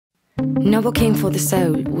Novocaïne for the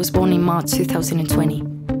Soul was born in March 2020.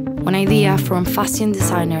 One idea from fashion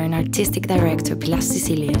designer and artistic director Pilar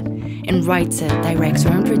Sicilia and writer, director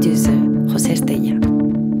and producer José Estella.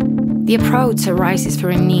 The approach arises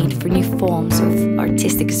from a need for new forms of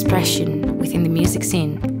artistic expression within the music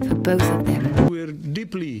scene for both of them. We're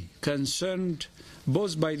deeply concerned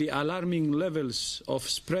both by the alarming levels of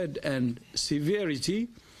spread and severity.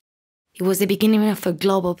 It was the beginning of a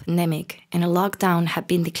global pandemic and a lockdown had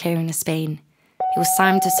been declared in Spain. It was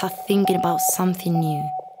time to start thinking about something new.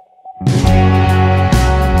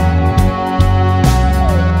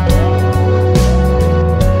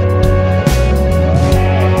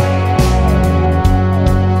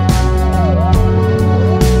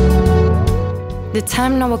 The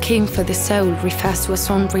term Novocaïne for the Soul refers to a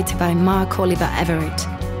song written by Mark Oliver Everett,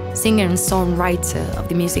 singer and songwriter of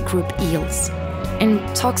the music group Eels, and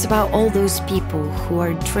talks about all those people who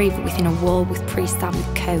are trapped within a world with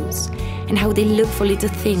pre-established codes and how they look for little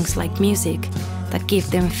things like music that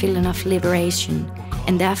give them a feeling of liberation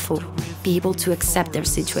and therefore be able to accept their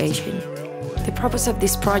situation. The purpose of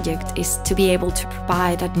this project is to be able to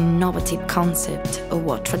provide an innovative concept of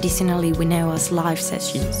what traditionally we know as live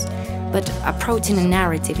sessions, but approaching a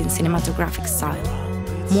narrative in cinematographic style.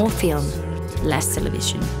 More film, less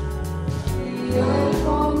television.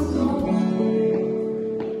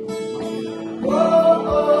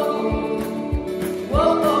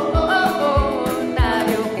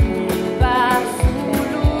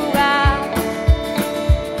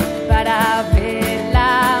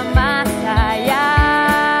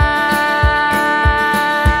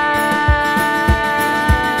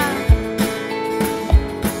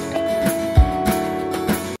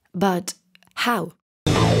 But how?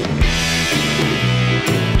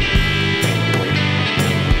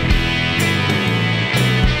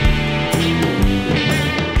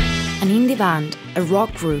 An indie band, a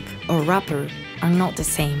rock group, or rapper are not the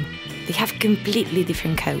same. They have completely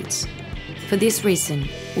different codes. For this reason,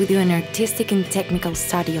 we do an artistic and technical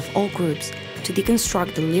study of all groups to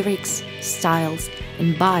deconstruct the lyrics, styles,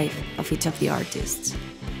 and vibe of each of the artists.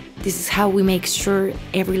 This is how we make sure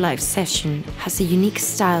every live session has a unique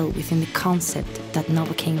style within the concept that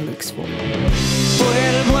Novocaïne looks for.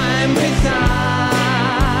 Vuelvo a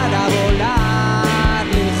empezar a volar,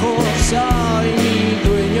 lejos soy mi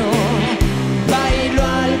dueño, bailo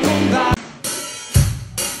al compás.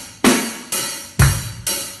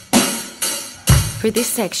 For this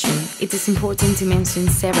section, it is important to mention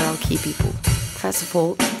several key people. First of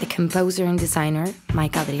all, the composer and designer,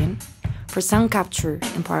 Mike Adrian, for sound capture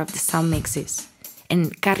and part of the sound mixes,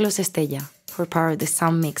 and Carlos Estella for part of the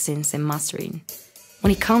sound mixings and mastering.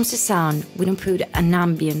 When it comes to sound, we don't put an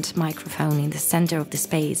ambient microphone in the center of the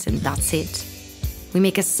space and that's it. We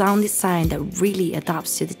make a sound design that really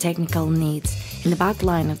adapts to the technical needs in the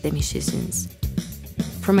backline of the musicians.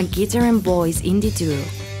 From a guitar and voice indie duo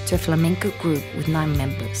to a flamenco group with 9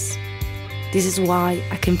 members. This is why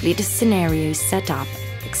a complete scenario is set up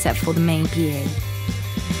except for the main PA.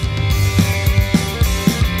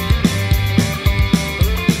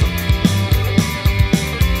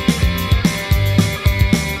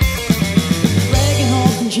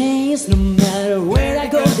 No matter where I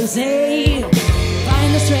go, they say,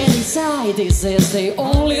 find the strength inside. This is the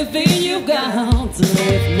only thing you got to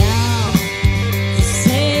live now, to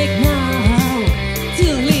say now, to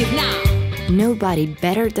live now. Nobody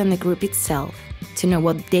better than the group itself to know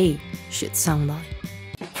what they should sound like.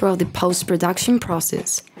 Throughout the post-production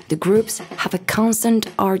process, the groups have a constant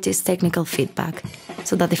artist technical feedback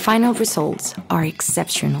so that the final results are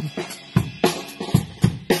exceptional.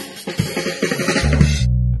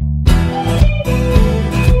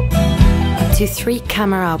 To 3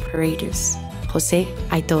 camera operators, Jose,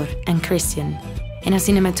 Aitor, and Christian, and a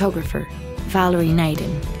cinematographer, Valerie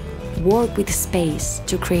Naiden, work with space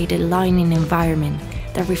to create a lighting environment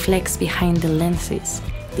that reflects behind the lenses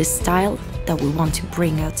the style that we want to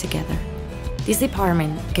bring out together. This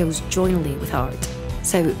department goes jointly with art,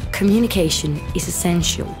 so communication is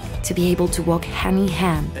essential to be able to walk hand in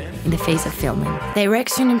hand in the face of filming.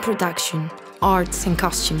 Direction and production, arts and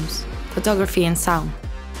costumes, photography and sound.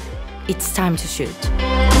 It's time to shoot.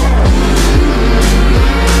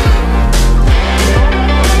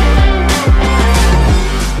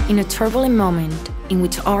 In a turbulent moment in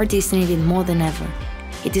which art is needed more than ever,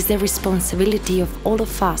 it is the responsibility of all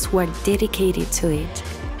of us who are dedicated to it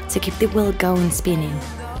to keep the wheel going, spinning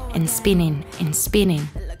and spinning and spinning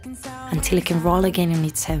until it can roll again on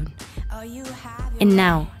its own. And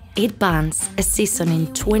now, 8 bands, a season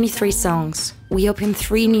in 23 songs. We open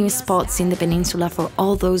 3 new spots in the peninsula for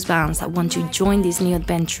all those bands that want to join this new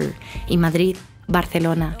adventure in Madrid,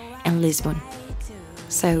 Barcelona, and Lisbon.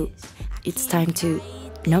 So it's time to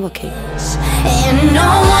Novocaine.